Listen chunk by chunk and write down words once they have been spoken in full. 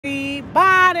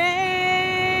everybody.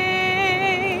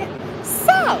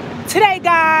 So today,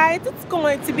 guys, it's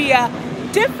going to be a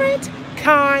different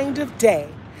kind of day.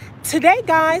 Today,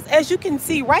 guys, as you can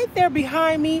see right there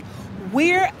behind me,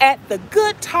 we're at the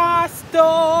guitar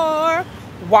store.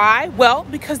 Why? Well,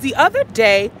 because the other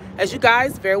day, as you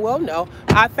guys very well know,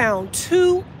 I found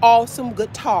two awesome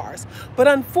guitars. But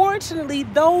unfortunately,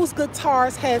 those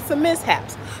guitars had some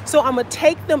mishaps. So I'm going to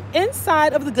take them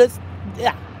inside of the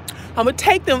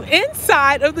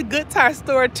guitar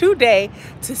store today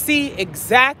to see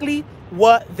exactly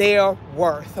what they're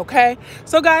worth, okay?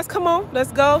 So guys, come on,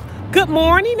 let's go. Good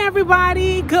morning,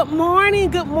 everybody. Good morning,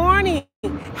 good morning.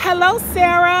 Hello,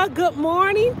 Sarah. Good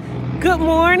morning. Good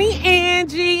morning,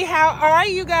 Angie. How are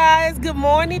you guys? Good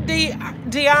morning,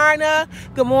 Deanna.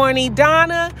 Good morning,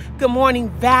 Donna. Good morning,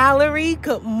 Valerie.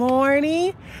 Good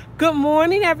morning. Good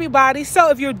morning, everybody. So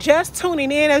if you're just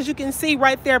tuning in, as you can see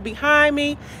right there behind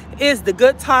me is the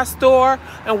guitar store.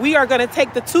 And we are going to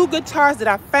take the two guitars that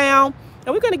I found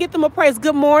and we're going to get them appraised.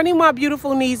 Good morning, my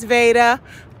beautiful niece, Veda.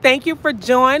 Thank you for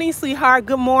joining, sweetheart.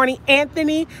 Good morning,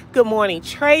 Anthony. Good morning,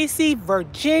 Tracy,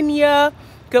 Virginia.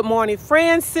 Good morning,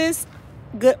 Francis.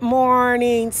 Good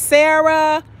morning,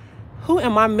 Sarah. Who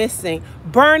am I missing?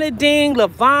 Bernadine,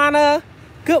 Lavana.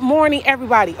 Good morning,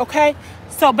 everybody. Okay.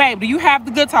 So, babe, do you have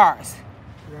the guitars?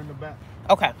 They're in the back.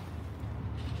 Okay.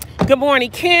 Good morning,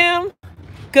 Kim.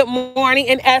 Good morning.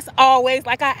 And as always,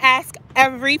 like I ask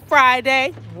every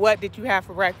Friday, what did you have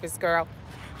for breakfast, girl?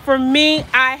 For me,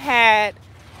 I had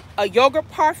a yogurt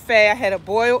parfait. I had a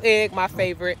boiled egg, my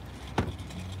favorite.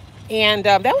 And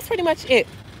that was pretty much it.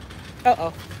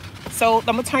 Uh-oh. So I'm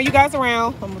going to turn you guys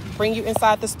around. I'm going to bring you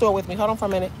inside the store with me. Hold on for a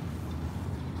minute.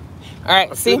 All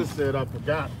right, see? I said I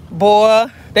forgot. Boy,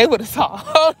 they would have saw a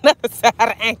whole nother side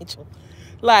of Angel.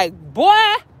 Like, boy.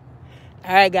 All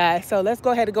right, guys. So let's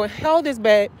go ahead and go and hold this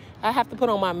babe. I have to put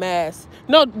on my mask.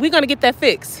 No, we're going to get that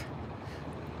fixed.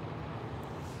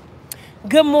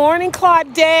 Good morning,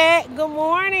 Claudette. Good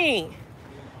morning.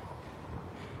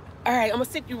 All right, I'm going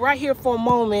to sit you right here for a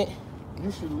moment.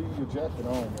 You should leave your jacket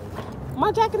on, man.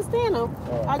 My jacket is staying on.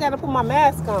 I got to put my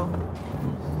mask on.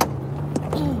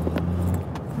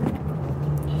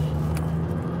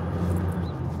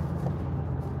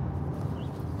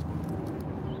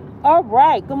 All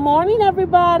right. Good morning,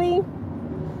 everybody.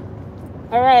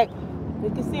 All right. You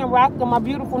can see I'm rocking my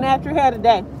beautiful natural hair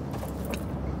today.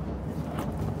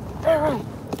 All right.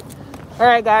 All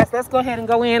right, guys. Let's go ahead and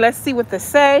go in. Let's see what they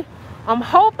say. I'm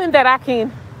hoping that I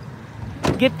can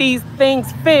get these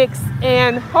things fixed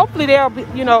and hopefully they'll be,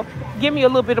 give me a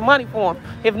little bit of money for them.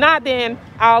 If not, then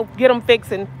I'll get them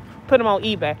fixed and put them on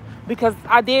eBay because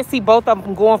I did see both of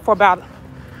them going for about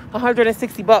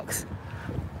 $160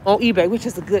 on eBay, which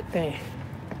is a good thing.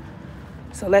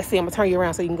 So let's see. I'm gonna turn you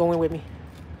around so you can go in with me.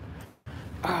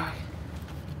 All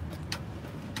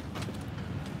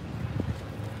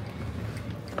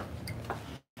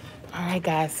right,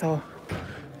 guys. So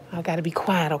I gotta be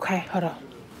quiet, okay? Hold on.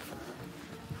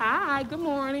 Hi, good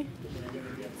morning.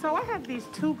 So I have these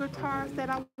two guitars that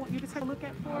I want you to take a look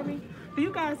at for me. Do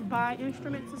you guys buy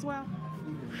instruments as well?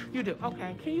 You do?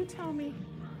 Okay. Can you tell me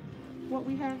what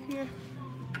we have here?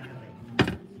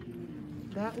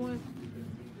 That one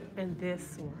and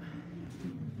this one.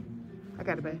 I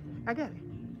got it, babe. I got it.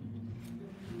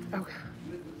 Okay.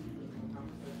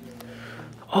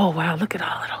 Oh, wow. Look at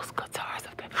all of those guitars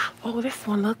up there. Oh, this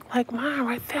one look like mine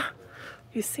right there.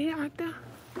 You see it right there?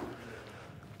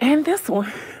 And this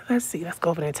one, let's see, let's go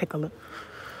over there and take a look.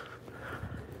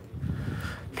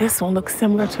 This one looks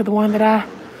similar to the one that I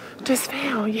just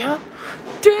found, yeah.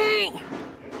 Dang!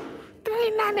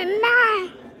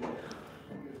 $3.99.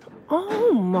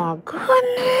 Oh my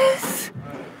goodness.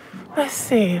 Let's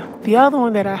see. The other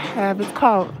one that I have is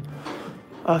called,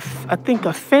 I think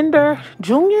a Fender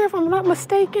Junior, if I'm not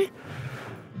mistaken.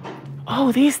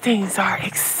 Oh, these things are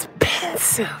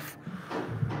expensive.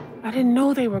 I didn't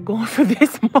know they were going for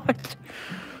this much.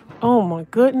 Oh my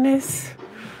goodness.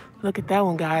 Look at that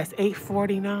one, guys.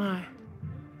 $8.49.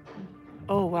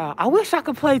 Oh wow. I wish I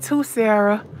could play too,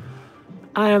 Sarah.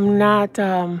 I am not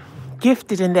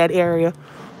gifted in that area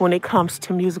when it comes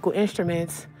to musical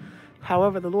instruments.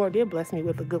 However, the Lord did bless me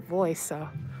with a good voice, so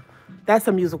that's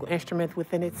a musical instrument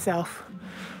within itself.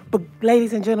 But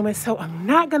ladies and gentlemen, so I'm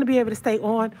not going to be able to stay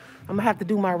on. I'm going to have to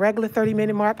do my regular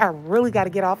 30-minute mark. I really got to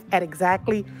get off at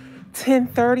exactly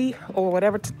 10:30 or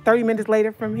whatever, 30 minutes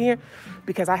later from here,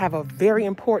 because I have a very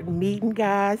important meeting,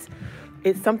 guys.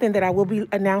 It's something that I will be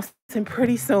announcing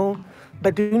pretty soon,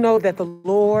 but do know that the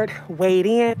Lord weighed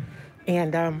in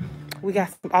and we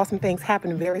got some awesome things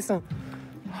happening very soon.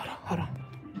 Hold on.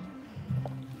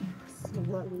 So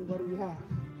what do we have?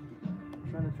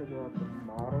 trying to figure out the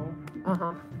model.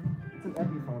 Uh-huh. It's an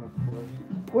Epiphone, of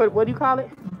course. What do you call it?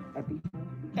 Epiphone.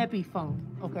 Epiphone.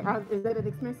 Okay. Is that an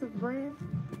expensive brand?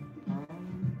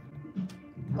 Um,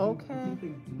 Okay. I think they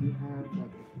do have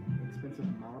like expensive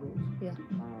models. Yeah.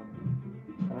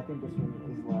 But I think this one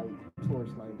is like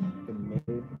towards like the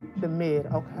mid. The mid.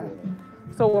 Okay.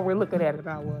 Yeah. So what we're looking at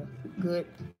about what? Good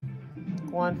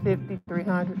 150,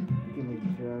 300? Give me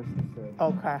just a second.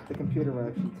 Okay. The computer will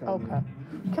actually tell me. Okay.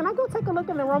 Can I go take a look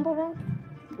in the rumble room?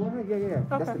 Go ahead, yeah. Okay.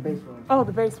 That's the base room. Oh,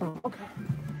 the base room. Okay.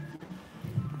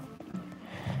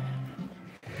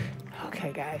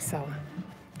 Okay, guys. So,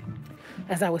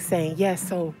 as I was saying, yes,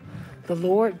 so the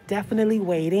Lord definitely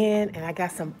weighed in, and I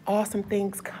got some awesome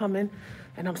things coming,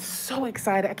 and I'm so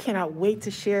excited. I cannot wait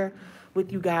to share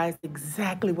with you guys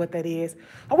exactly what that is.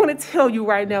 I want to tell you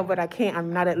right now, but I can't.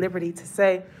 I'm not at liberty to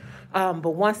say.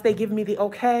 But once they give me the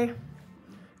okay,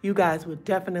 you guys will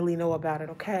definitely know about it,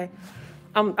 okay?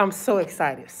 I'm so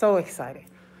excited, so excited.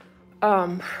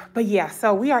 But yeah,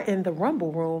 so we are in the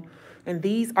rumble room, and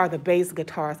these are the bass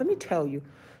guitars. Let me tell you,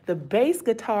 the bass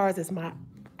guitars is my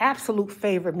absolute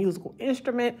favorite musical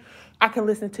instrument. I can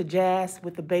listen to jazz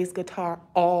with the bass guitar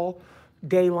all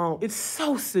day long. It's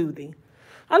so soothing.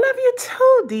 I love you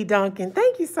too, D. Duncan.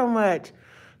 Thank you so much.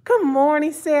 Good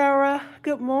morning, Sarah.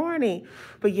 Good morning.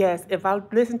 But yes, if I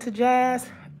listen to jazz,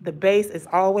 the bass is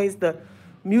always the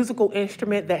musical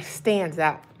instrument that stands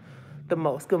out the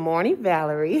most. Good morning,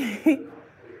 Valerie.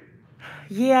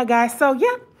 Yeah, guys. So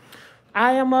yeah,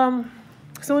 I am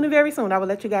soon and very soon. I will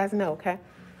let you guys know. Okay.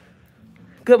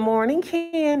 Good morning,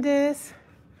 Candace.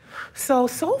 So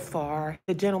far,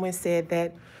 the gentleman said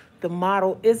that the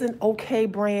model is an okay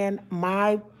brand.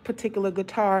 My particular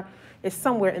guitar is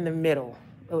somewhere in the middle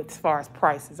as far as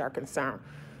prices are concerned.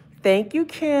 Thank you,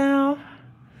 Kim.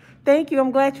 Thank you.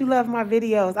 I'm glad you love my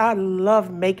videos. I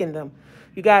love making them.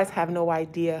 You guys have no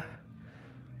idea.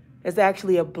 It's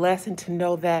actually a blessing to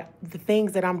know that the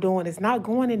things that I'm doing is not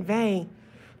going in vain.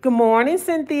 Good morning,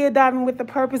 Cynthia, diving with the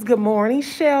purpose. Good morning,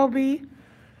 Shelby.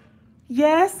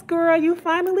 Yes, girl, you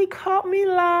finally caught me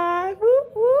live. Woo,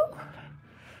 woo.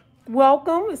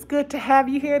 Welcome. It's good to have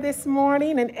you here this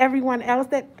morning, and everyone else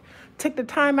that took the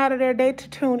time out of their day to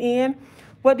tune in.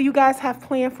 What do you guys have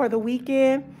planned for the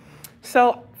weekend?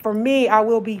 So for me, I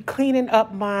will be cleaning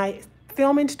up my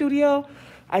filming studio.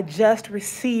 I just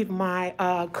received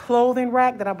my clothing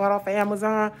rack that I bought off of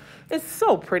Amazon. It's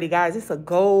so pretty, guys. It's a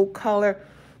gold color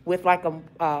with like a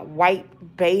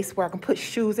white base where I can put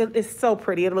shoes. It's so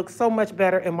pretty. It looks so much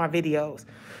better in my videos.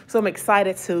 So I'm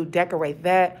excited to decorate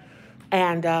that.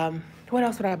 And what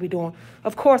else would I be doing?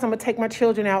 Of course, I'm going to take my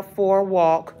children out for a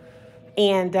walk.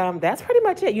 And that's pretty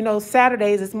much it. You know,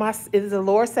 Saturdays is the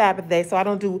Lord's Sabbath day, so I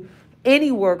don't do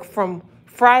any work from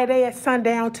Friday at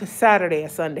sundown to Saturday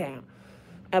at sundown.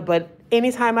 But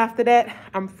anytime after that,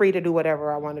 I'm free to do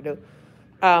whatever I want to do.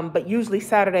 But usually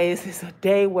Saturdays is a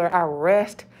day where I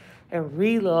rest and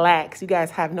relax. You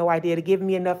guys have no idea, to give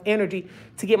me enough energy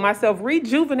to get myself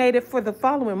rejuvenated for the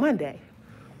following Monday.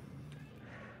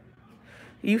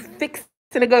 You fixing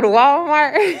to go to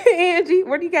Walmart, Angie?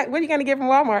 What are you going to get from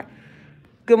Walmart?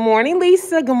 Good morning,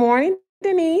 Lisa. Good morning,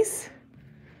 Denise.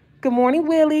 Good morning,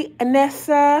 Willie,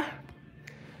 Anessa,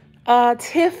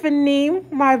 Tiffany,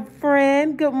 my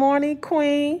friend. Good morning,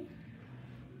 Queen.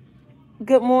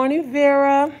 Good morning,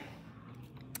 Vera.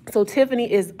 So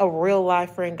Tiffany is a real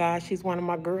life friend, guys. She's one of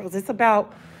my girls. It's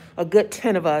about a good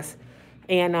 10 of us,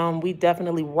 and we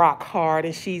definitely rock hard,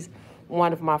 and she's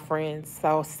one of my friends.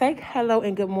 So say hello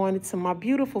and good morning to my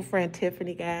beautiful friend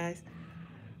Tiffany, guys.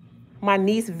 My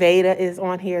niece Veda is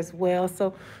on here as well.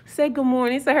 So say good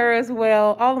morning to her as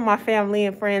well. All of my family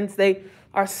and friends, they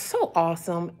are so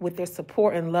awesome with their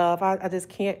support and love. I just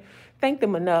can't thank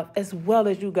them enough, as well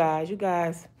as you guys. You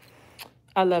guys,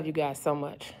 I love you guys so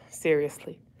much.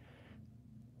 Seriously.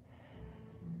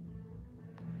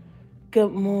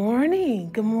 Good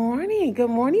morning. Good morning. Good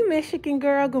morning, Michigan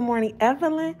girl. Good morning,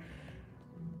 Evelyn.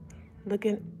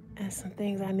 Looking at some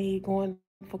things I need going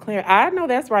for clearance. I know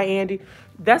that's right, Andy.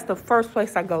 That's the first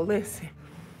place I go. Listen,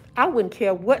 I wouldn't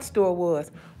care what store it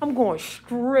was. I'm going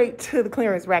straight to the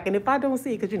clearance rack. And if I don't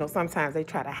see it, because, you know, sometimes they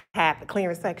try to hide the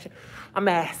clearance section, I'm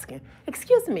asking,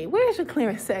 excuse me, where's your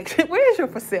clearance section? Where's your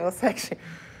for sale section?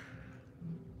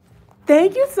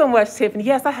 Thank you so much, Tiffany.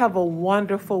 Yes, I have a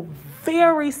wonderful,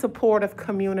 very supportive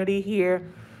community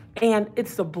here. And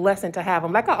it's a blessing to have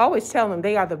them. Like I always tell them,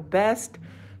 they are the best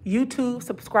YouTube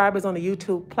subscribers on the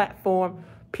YouTube platform,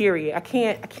 period. I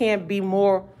can't be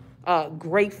more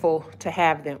grateful to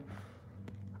have them.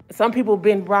 Some people have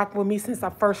been rocking with me since I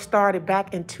first started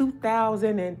back in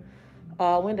 2000 and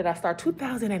when did I start?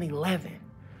 2011.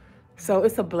 So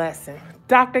it's a blessing.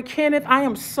 Dr. Kenneth, I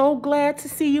am so glad to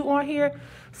see you on here.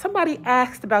 Somebody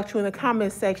asked about you in the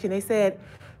comments section. They said,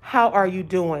 how are you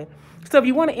doing? So if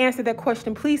you want to answer that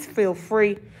question, please feel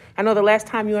free. I know the last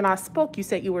time you and I spoke, you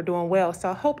said you were doing well.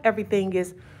 So I hope everything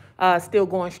is still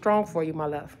going strong for you, my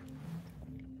love.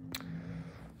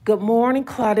 Good morning,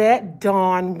 Claudette,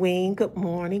 Dawn Wing. Good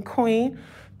morning, Queen.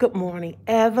 Good morning,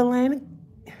 Evelyn.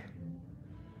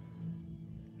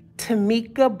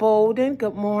 Tamika Bolden,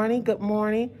 good morning, good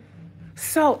morning.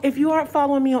 So if you aren't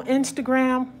following me on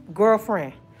Instagram,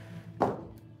 girlfriend,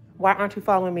 why aren't you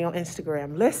following me on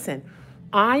Instagram? Listen,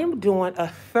 I am doing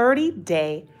a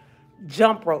 30-day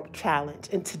jump rope challenge.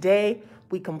 And today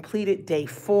we completed day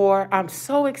 4. I'm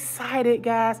so excited,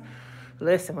 guys.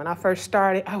 Listen, when I first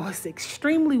started, I was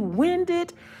extremely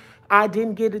winded. I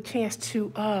didn't get a chance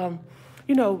to,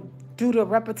 do the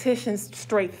repetitions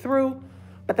straight through.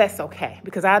 But that's okay,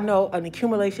 because I know an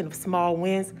accumulation of small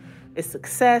wins is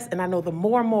success. And I know the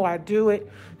more and more I do it,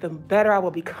 the better I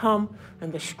will become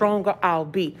and the stronger I'll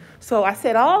be. So I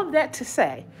said all of that to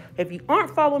say, if you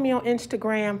aren't following me on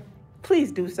Instagram,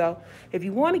 please do so. If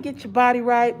you want to get your body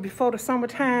right before the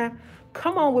summertime,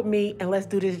 come on with me and let's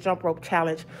do this jump rope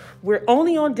challenge. We're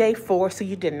only on day 4, so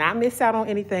you did not miss out on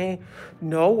anything.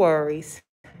 No worries.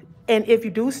 And if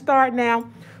you do start now,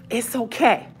 it's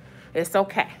okay. It's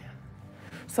okay.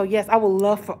 So yes, I would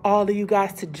love for all of you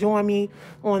guys to join me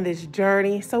on this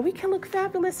journey so we can look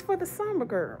fabulous for the summer,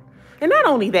 girl. And not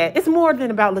only that, it's more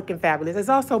than about looking fabulous. It's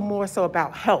also more so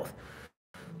about health,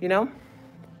 you know?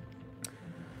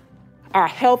 Our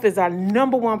health is our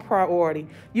number one priority.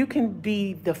 You can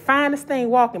be the finest thing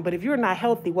walking, but if you're not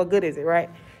healthy, what good is it, right?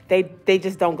 They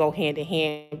just don't go hand in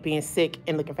hand, being sick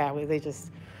and looking fabulous. They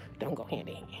just don't go hand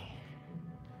in hand.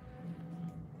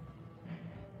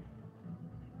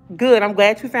 Good. I'm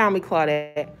glad you found me,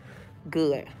 Claudette.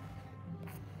 Good.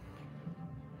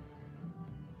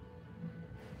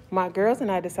 My girls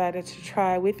and I decided to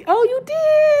try with you. Oh, you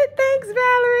did. Thanks,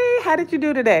 Valerie. How did you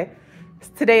do today?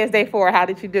 Today is day 4. How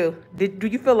did you do? Do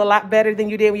you feel a lot better than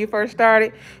you did when you first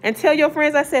started? And tell your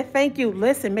friends I said thank you.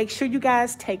 Listen, make sure you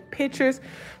guys take pictures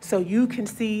so you can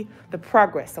see the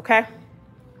progress, okay?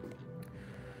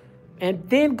 And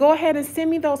then go ahead and send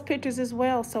me those pictures as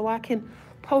well so I can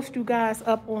post you guys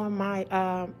up on my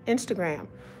Instagram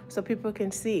so people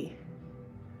can see.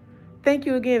 Thank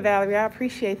you again, Valerie. I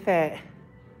appreciate that.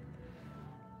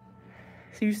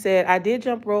 So you said, I did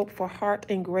jump rope for Hart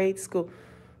in grade school.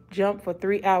 Jump for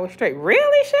 3 hours straight.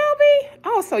 Really, Shelby?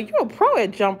 Oh, so you're a pro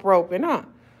at jump roping, huh?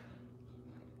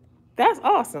 That's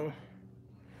awesome.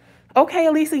 Okay,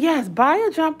 Elisa, yes, buy a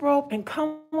jump rope and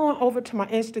come on over to my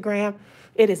Instagram.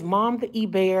 It is Mom the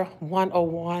eBear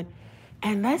 101.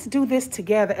 And let's do this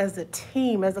together as a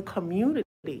team, as a community,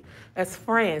 as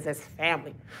friends, as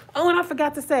family. Oh, and I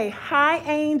forgot to say, hi,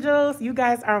 angels. You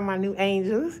guys are my new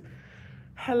angels.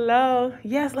 Hello.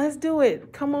 Yes, let's do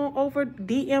it. Come on over,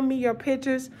 DM me your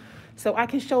pictures so I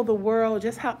can show the world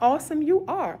just how awesome you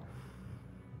are.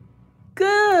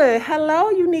 Good. Hello,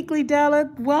 Uniquely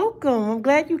Della. Welcome. I'm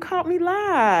glad you caught me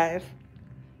live.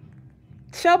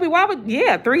 Shelby,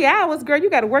 3 hours, girl. You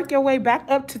got to work your way back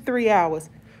up to 3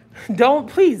 hours.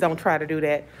 Please don't try to do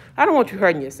that. I don't want you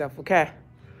hurting yourself, okay?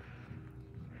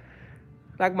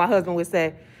 Like my husband would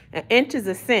say, an inch is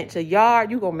a cinch. A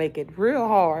yard, you're going to make it real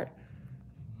hard.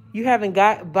 You haven't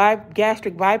got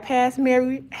gastric bypass,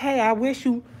 Mary? Hey, I wish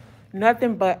you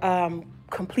nothing but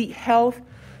complete health.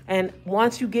 And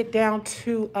once you get down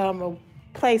to a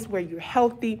place where you're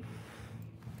healthy,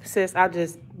 sis, I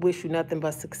just wish you nothing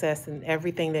but success in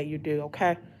everything that you do,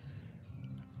 okay?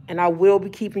 And I will be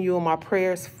keeping you in my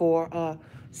prayers for a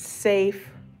safe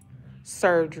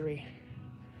surgery.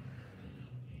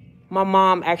 My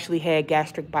mom actually had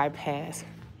gastric bypass,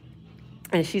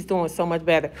 and she's doing so much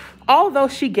better. Although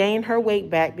she gained her weight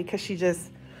back because she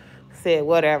just said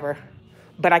whatever.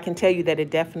 But I can tell you that it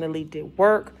definitely did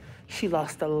work. She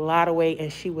lost a lot of weight,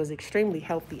 and she was extremely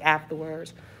healthy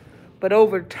afterwards. But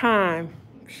over time,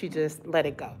 she just let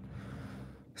it go.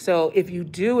 So if you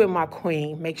do it, my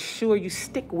queen, make sure you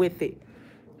stick with it,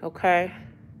 okay?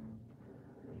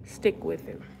 Stick with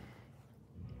it.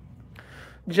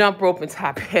 Jump rope and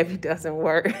top heavy doesn't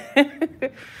work.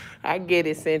 I get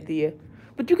it, Cynthia.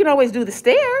 But you can always do the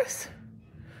stairs.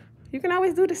 You can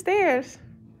always do the stairs.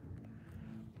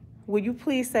 Will you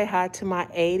please say hi to my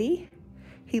 80?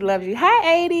 He loves you.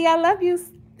 Hi, 80. I love you.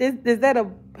 Is that a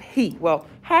he? Well,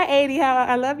 hi, 80.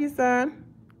 I love you, son.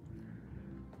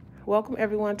 Welcome,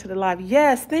 everyone, to the live.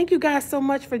 Yes, thank you guys so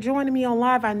much for joining me on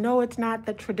live. I know it's not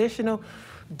the traditional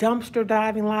dumpster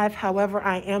diving live. However,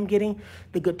 I am getting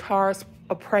the guitars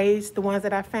appraised, the ones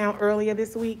that I found earlier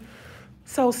this week.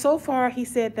 So far, he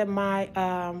said that my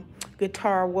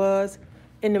guitar was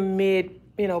in the mid,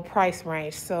 price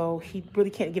range. So he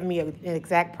really can't give me an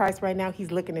exact price right now.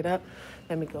 He's looking it up.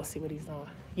 Let me go see what he's doing.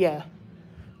 Yeah.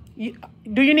 You,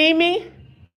 do you need me?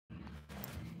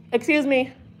 Excuse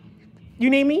me. You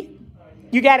need me?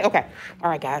 You got it? Okay. All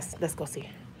right, guys. Let's go see.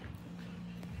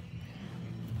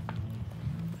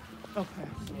 Okay.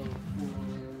 So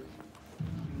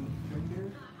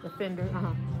for The Fender.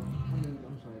 I'm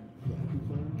sorry, the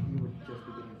Epiphone, you would just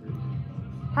be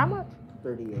getting How much?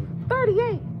 38.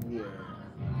 38. Yeah.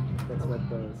 That's what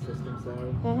the system said.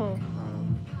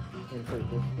 And for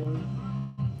this one,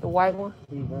 The white one.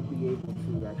 we won't be able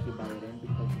to actually buy it in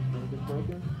because the string is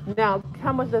broken. Now,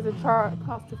 how much does it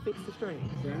cost to fix the string?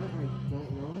 That I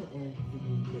don't know, and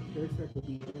the repair tech will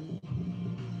be in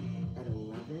at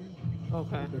 11.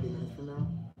 Okay. 30 minutes from now.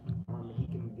 He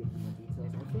can give you more details.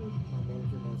 I think my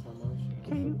manager knows how much.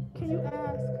 Can you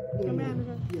ask your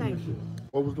manager? Yeah, Thank you.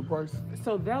 What was the price?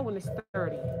 So that one is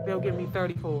 30. They'll give me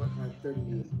 30 for it.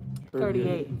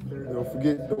 38. 38. Don't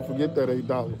forget that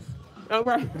 $8. All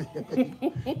right.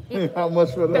 How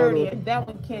much for that? 30. And that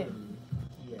one can't.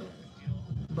 Yeah.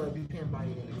 But you can't buy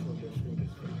it in until the string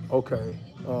is fixed. Okay.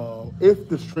 If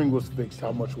the string was fixed,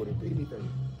 how much would it It'd be be?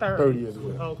 30. 30 as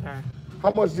well. Okay.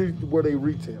 How much were they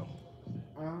retail?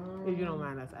 If you don't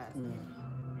mind us asking.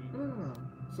 I don't know.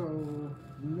 So,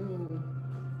 no.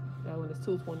 That one is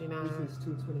 $229. This is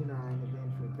 $229, and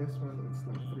then for this one, it's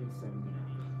like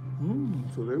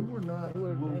 $379. So they were not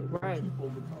Right. cheap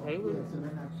over top. They were. Yeah, so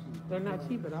they're not cheap. They're not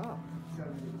cheap at all.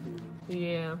 72.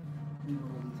 Yeah. You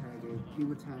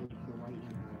would tag the white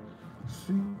one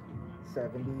See? at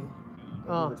 70. And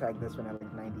Oh. you would tag this one at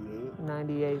like 98.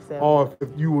 98 cents. Or if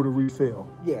you were to resell.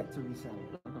 Yeah, to resell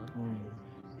it.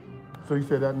 So you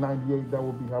said that 98, that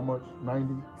would be how much?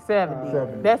 90? 70.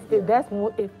 70. That's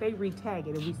if they retag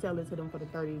it and we sell it to them for the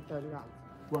 $30.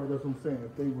 Right, that's what I'm saying.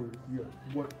 If they were,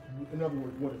 in other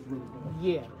words, what it's really going.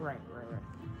 Yeah, right.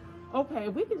 Okay,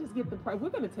 if we can just get the price, we're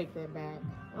gonna take that back.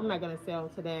 I'm not gonna sell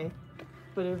today,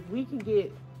 but if we can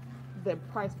get the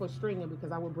price for stringing,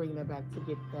 because I will bring that back to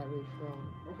get that withdrawn.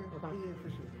 Okay. Yeah, for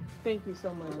sure. Thank you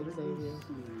so much, Let me Xavier.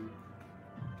 see.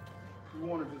 You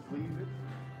want to just leave it?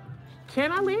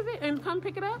 Can I leave it and come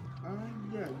pick it up?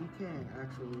 Yeah, you can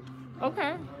actually.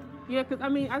 Okay. Yeah, because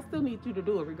I still need you to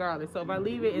do it regardless. So if I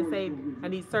leave it and say I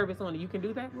need service on it, you can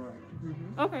do that? Right.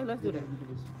 Okay, let's do that. You can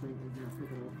just bring it and pick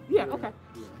it up. Yeah, okay.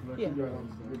 Yeah. You got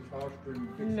a guitar string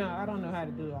fixed. No, I don't know how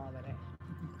to do all of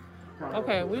that.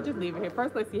 Okay, we'll just leave it here.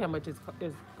 First, let's see how much it's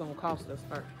going to cost us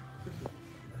first.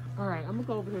 All right, I'm going to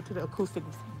go over here to the acoustic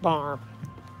barn.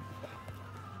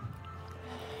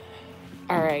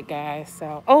 All right, guys.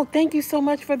 So, thank you so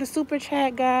much for the super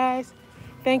chat, guys.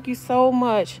 Thank you so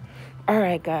much. All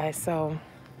right, guys. So,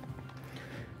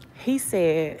 he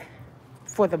said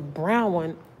for the brown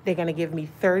one, they're going to give me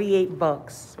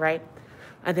 $38, right?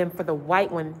 And then for the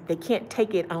white one, they can't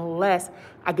take it unless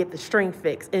I get the string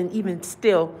fixed. And even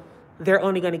still, they're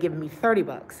only going to give me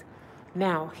 $30.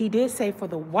 Now, he did say for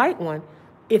the white one,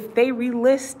 if they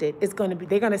relist it,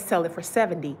 they're going to sell it for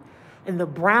 $70. And the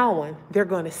brown one, they're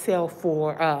going to sell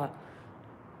for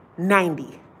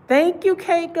 $90. Thank you,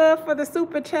 Keika, for the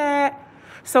super chat.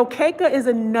 So Keika is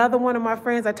another one of my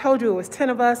friends. I told you it was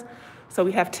 10 of us. So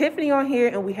we have Tiffany on here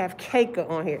and we have Keika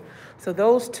on here. So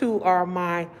those two are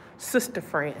my sister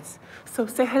friends. So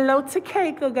say hello to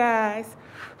Keika, guys.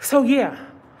 So yeah,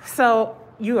 so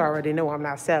you already know I'm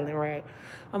not selling, right?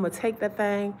 I'm going to take that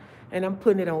thing and I'm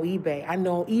putting it on eBay. I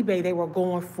know on eBay they were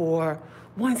going for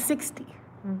 $160.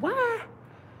 Why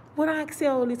would I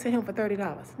sell it to him for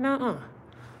 $30? Nuh-uh.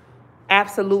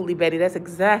 Absolutely, Betty. That's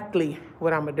exactly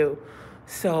what I'm going to do.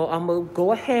 So I'm going to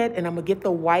go ahead and I'm going to get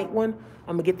the white one.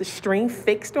 I'm going to get the string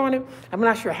fixed on it. I'm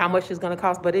not sure how much it's going to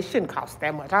cost, but it shouldn't cost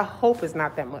that much. I hope it's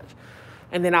not that much.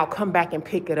 And then I'll come back and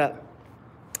pick it up.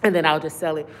 And then I'll just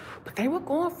sell it. But they were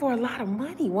going for a lot of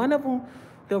money. One of them,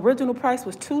 the original price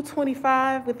was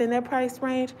 $225 within that price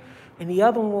range. And the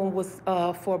other one was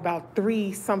for about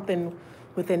 $3 something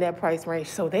within that price range.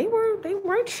 So they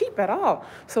weren't cheap at all.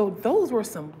 So those were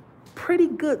some pretty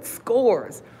good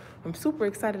scores. I'm super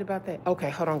excited about that.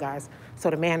 Okay, hold on, guys. So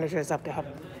the manager is up there.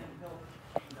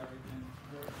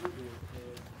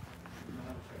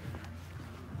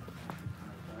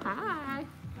 Hi.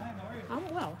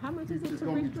 I'm well. How much is it to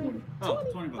gonna be restring?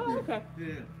 20. 20 bucks. Oh, okay. Yeah.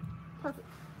 Perfect.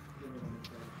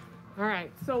 All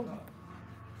right. So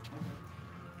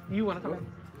you want to come back?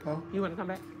 Huh? You want to come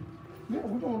back? Yeah,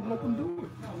 we're going to let them do it.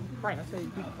 Right. I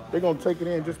said. They're going to take it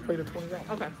in and just pay the $20.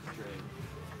 Okay.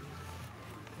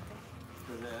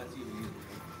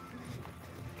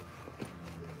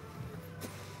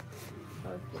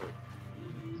 Perfect.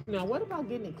 Now, what about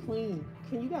getting it clean?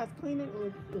 Can you guys clean it, or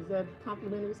is that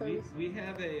complimentary service? We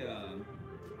have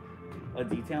a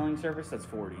detailing service that's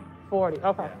 40. 40.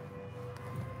 Okay. Yeah.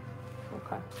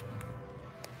 Okay.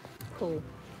 Cool.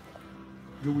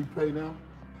 Do we pay now?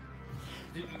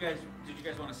 Did you guys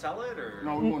want to sell it or?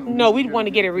 No, we want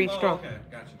to get it restrung. Oh, okay.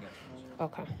 Gotcha.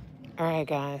 Okay. All right,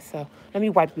 guys. So let me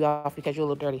wipe you off because you're a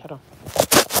little dirty. Hold on.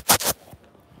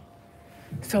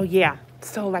 So yeah.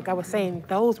 So like I was saying,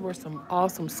 those were some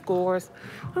awesome scores.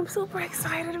 I'm super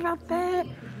excited about that.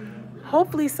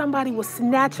 Hopefully somebody will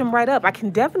snatch them right up. I can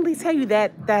definitely tell you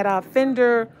that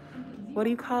Fender, what do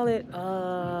you call it?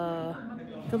 The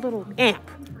little amp.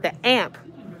 The amp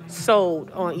sold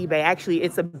on eBay. Actually,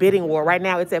 it's a bidding war. Right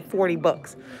now, it's at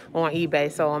 $40 on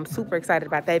eBay. So I'm super excited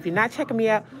about that. If you're not checking me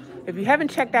out, if you haven't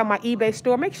checked out my eBay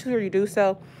store, make sure you do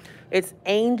so. It's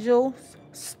Angel's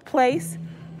Place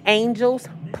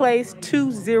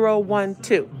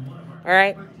 2012. All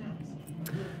right.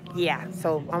 Yeah.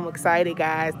 So I'm excited,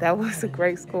 guys. That was a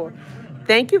great score.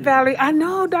 Thank you, Valerie. I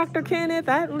know, Dr. Kenneth.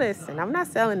 Listen, I'm not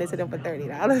selling this to them for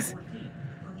 $30.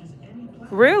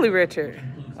 Really, Richard?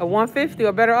 A $150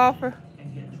 or better offer?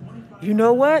 You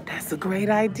know what? That's a great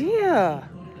idea.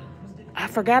 I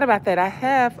forgot about that. I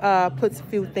have put a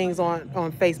few things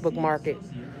on Facebook Market.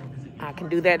 I can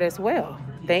do that as well.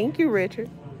 Thank you, Richard.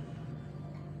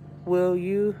 Will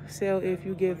you sell if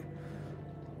you give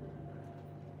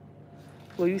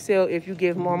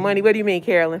more money? What do you mean,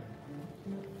 Carolyn?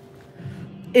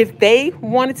 If they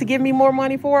wanted to give me more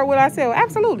money for it, would I sell?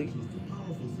 Absolutely.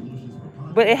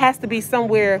 But it has to be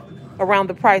somewhere around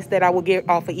the price that I will get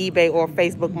off of eBay or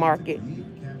Facebook Market.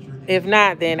 If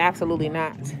not, then absolutely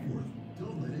not.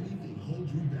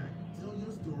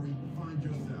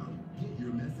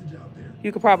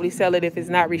 You could probably sell it if it's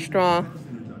not restrung.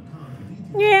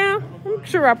 Yeah, I'm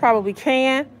sure I probably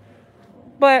can.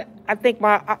 But I think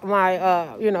my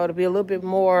to be a little bit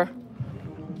more,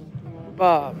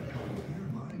 I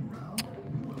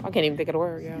can't even think of the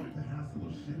word, yeah.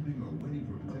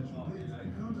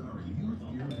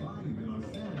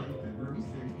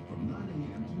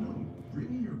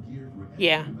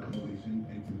 Yeah.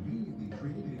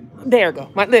 There we go.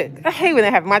 Look, I hate when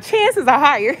that happens. My chances are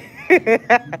higher.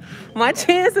 My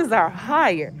chances are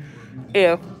higher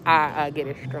if I get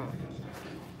it strong.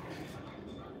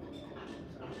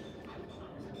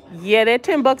 Yeah, they're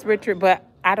 $10, Richard, but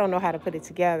I don't know how to put it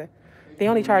together. They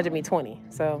only charging me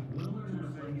 $20, so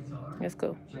that's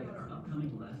cool.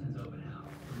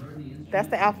 That's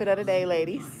the outfit of the day,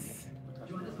 ladies.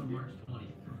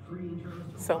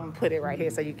 So I'm gonna put it right here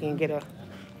so you can get a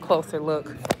closer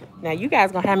look. Now you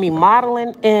guys gonna have me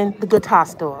modeling in the guitar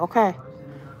store, okay?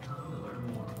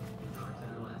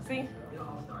 See?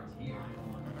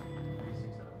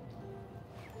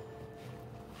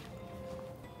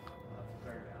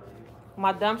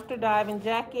 My dumpster diving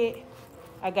jacket,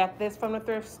 I got this from the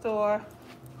thrift store.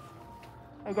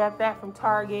 I got that from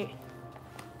Target.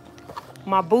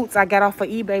 My boots I got off of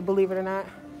eBay, believe it or not.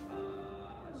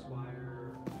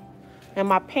 And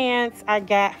my pants I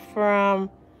got from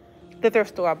the thrift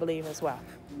store, I believe, as well.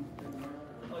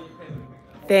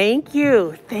 Thank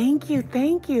you. Thank you.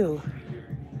 Thank you.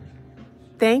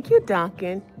 Thank you,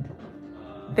 Duncan.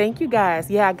 Thank you, guys.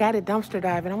 Yeah, I got it dumpster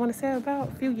diving. I want to say about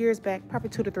a few years back, probably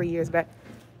 2 to 3 years back.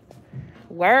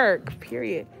 Work,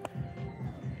 period.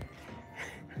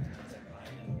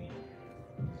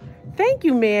 Thank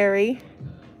you, Mary.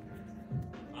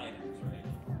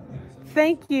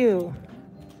 Thank you.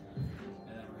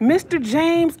 Mr.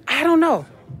 James, I don't know.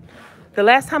 The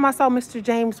last time I saw Mr.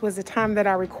 James was the time that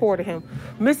I recorded him.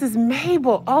 Mrs.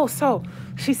 Mabel, oh, so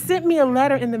she sent me a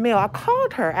letter in the mail. I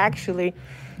called her, actually,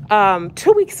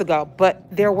 2 weeks ago, but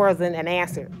there wasn't an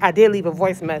answer. I did leave a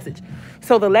voice message.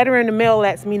 So the letter in the mail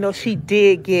lets me know she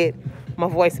did get my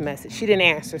voice message. She didn't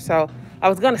answer, so I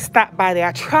was going to stop by there.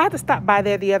 I tried to stop by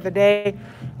there the other day,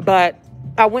 but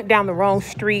I went down the wrong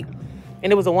street,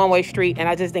 and it was a one-way street, and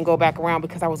I just didn't go back around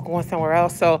because I was going somewhere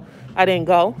else, so I didn't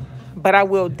go. But I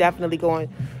will definitely go and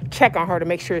check on her to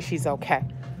make sure she's okay.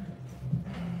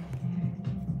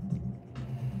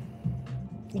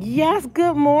 Yes,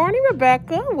 good morning,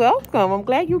 Rebecca. Welcome. I'm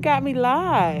glad you got me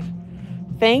live.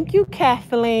 Thank you,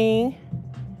 Kathleen.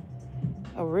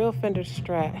 A real Fender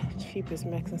Strat. Cheapest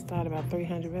Mexican style, about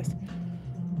 $300 best.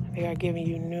 They are giving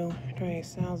you new strings.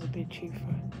 Sounds a bit cheap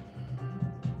for.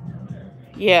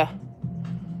 Yeah.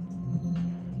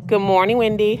 Good morning,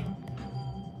 Wendy.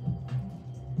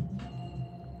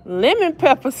 Lemon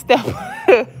pepper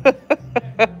stepper.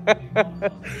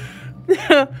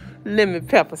 Lemon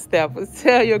pepper steppers.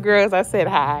 Tell your girls I said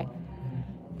hi.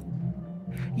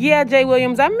 Yeah, Jay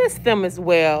Williams, I miss them as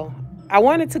well. I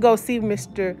wanted to go see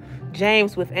Mr.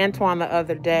 James with Antoine the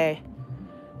other day,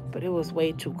 but it was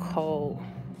way too cold.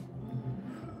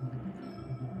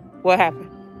 What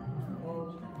happened?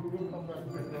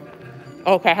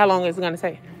 Okay, how long is it going to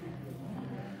take?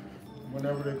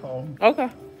 Whenever they call me. Okay.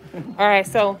 All right,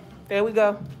 so there we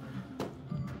go.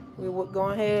 We will go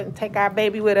ahead and take our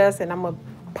baby with us, and I'm going to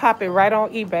pop it right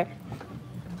on eBay.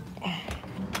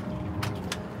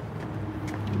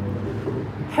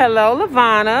 Hello,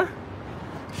 Lavana.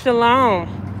 Shalom.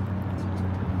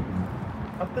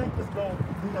 I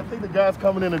think the guy's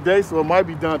coming in today, so it might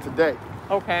be done today.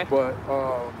 Okay. But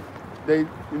they,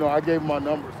 I gave them my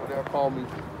number, so they'll call me.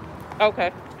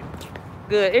 Okay.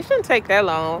 Good. It shouldn't take that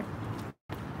long.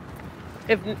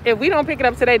 If we don't pick it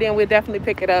up today, then we'll definitely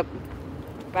pick it up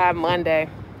by Monday.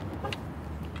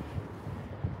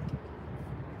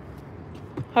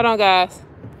 Hold on, guys.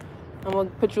 I'm gonna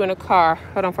put you in a car.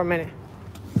 Hold on for a minute.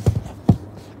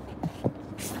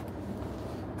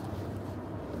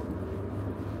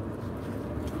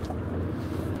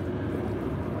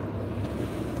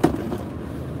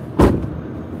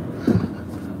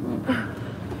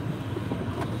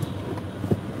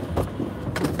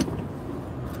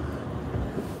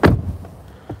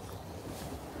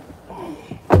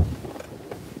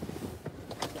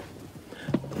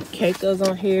 Keiko's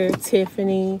on here,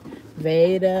 Tiffany,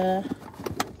 Veda.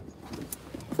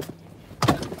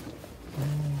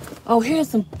 Oh, here's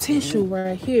some tissue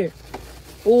right here.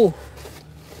 Ooh.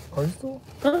 Are you still?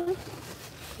 Uh-huh.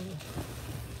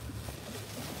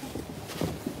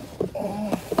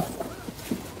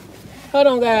 Hold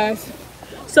on, guys.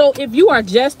 So if you are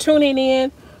just tuning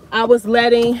in, I was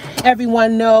letting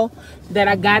everyone know that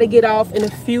I got to get off in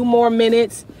a few more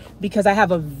minutes because I have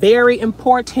a very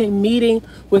important meeting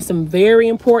with some very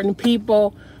important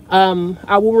people.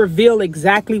 I will reveal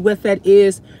exactly what that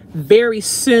is very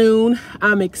soon.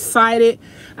 I'm excited.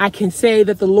 I can say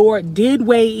that the Lord did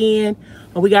weigh in,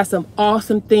 and we got some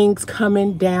awesome things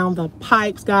coming down the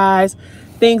pipes, guys.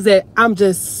 Things that I'm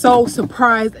just so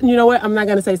surprised. And you know what? I'm not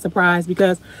going to say surprised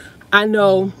because I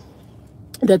know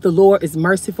that the Lord is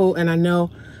merciful, and I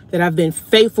know that I've been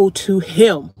faithful to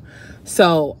him.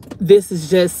 So this was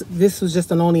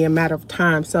just only a matter of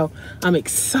time. So I'm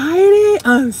excited.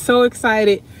 I'm so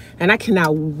excited. And I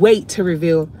cannot wait to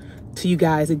reveal to you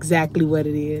guys exactly what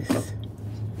it is.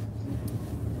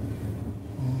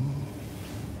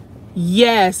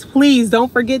 Yes, please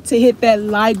don't forget to hit that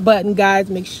like button, guys.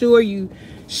 Make sure you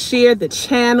share the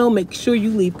channel. Make sure you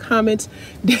leave comments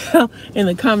down in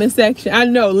the comment section. I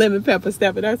know, Lemon Pepper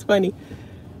Stepper, that's funny.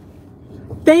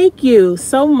 Thank you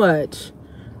so much.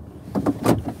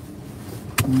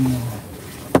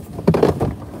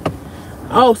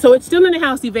 Oh, so it's still in the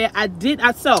house, Yvette. I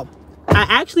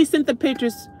actually sent the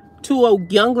pictures to a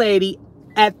young lady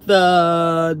at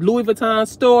the Louis Vuitton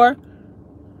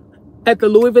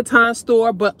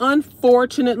store. But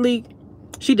unfortunately,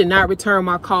 she did not return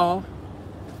my call.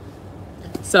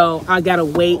 So I gotta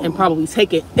wait and probably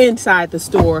take it inside the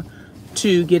store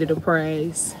to get it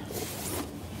appraised.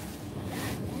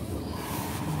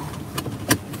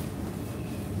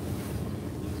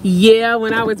 Yeah,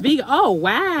 when I was vegan. Oh,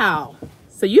 wow.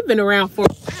 So you've been around for,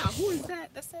 wow, who is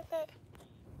that? That said that?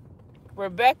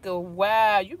 Rebecca,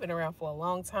 wow, you've been around for a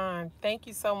long time. Thank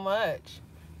you so much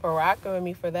for rocking with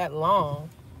me for that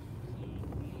long.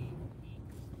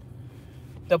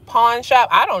 The pawn shop,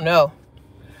 I don't know.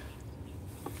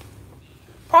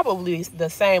 Probably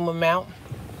the same amount.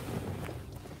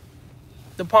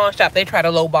 The pawn shop, they try to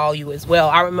lowball you as well.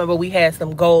 I remember we had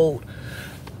some gold,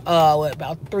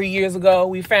 about 3 years ago.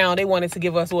 We found they wanted to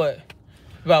give us what?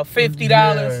 About $50.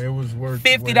 Yeah, it was worth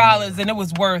 $50, and it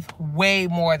was worth way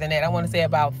more than that. I want to say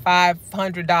about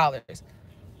 $500.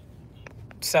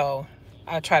 So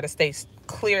I try to stay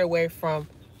clear away from.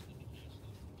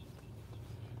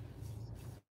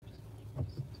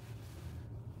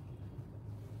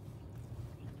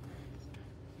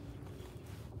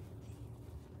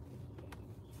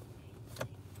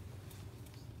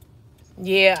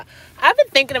 Yeah, I've been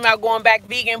thinking about going back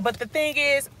vegan, but the thing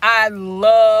is, I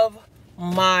love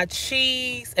my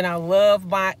cheese and I love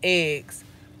my eggs.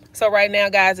 So right now,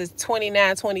 guys, it's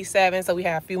 29:27, so we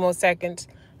have a few more seconds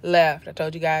left. I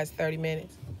told you guys 30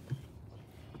 minutes.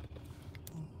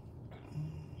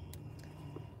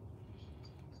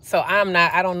 So I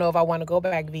don't know if I want to go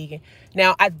back vegan.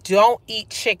 Now, I don't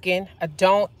eat chicken. I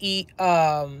don't eat,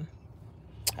 I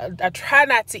try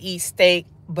not to eat steak,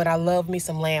 but I love me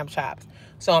some lamb chops.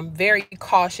 So I'm very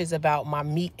cautious about my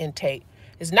meat intake.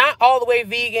 It's not all the way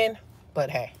vegan, but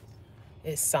hey,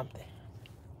 it's something.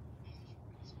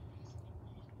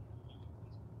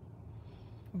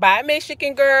 Bye,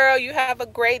 Michigan girl. You have a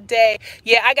great day.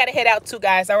 Yeah, I got to head out too,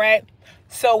 guys. All right.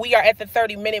 So we are at the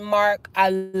 30-minute mark.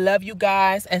 I love you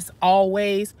guys. As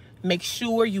always, make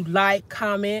sure you like,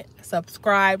 comment,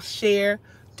 subscribe, share.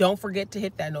 Don't forget to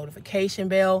hit that notification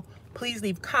bell. Please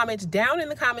leave comments down in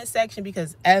the comment section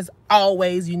because, as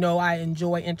always, you know I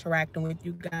enjoy interacting with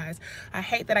you guys. I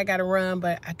hate that I got to run,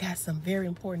 but I got some very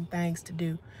important things to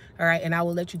do. All right. And I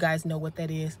will let you guys know what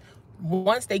that is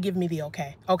once they give me the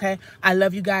okay. Okay. I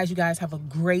love you guys. You guys have a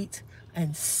great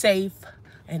and safe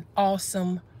and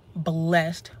awesome,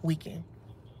 blessed weekend.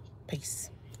 Peace.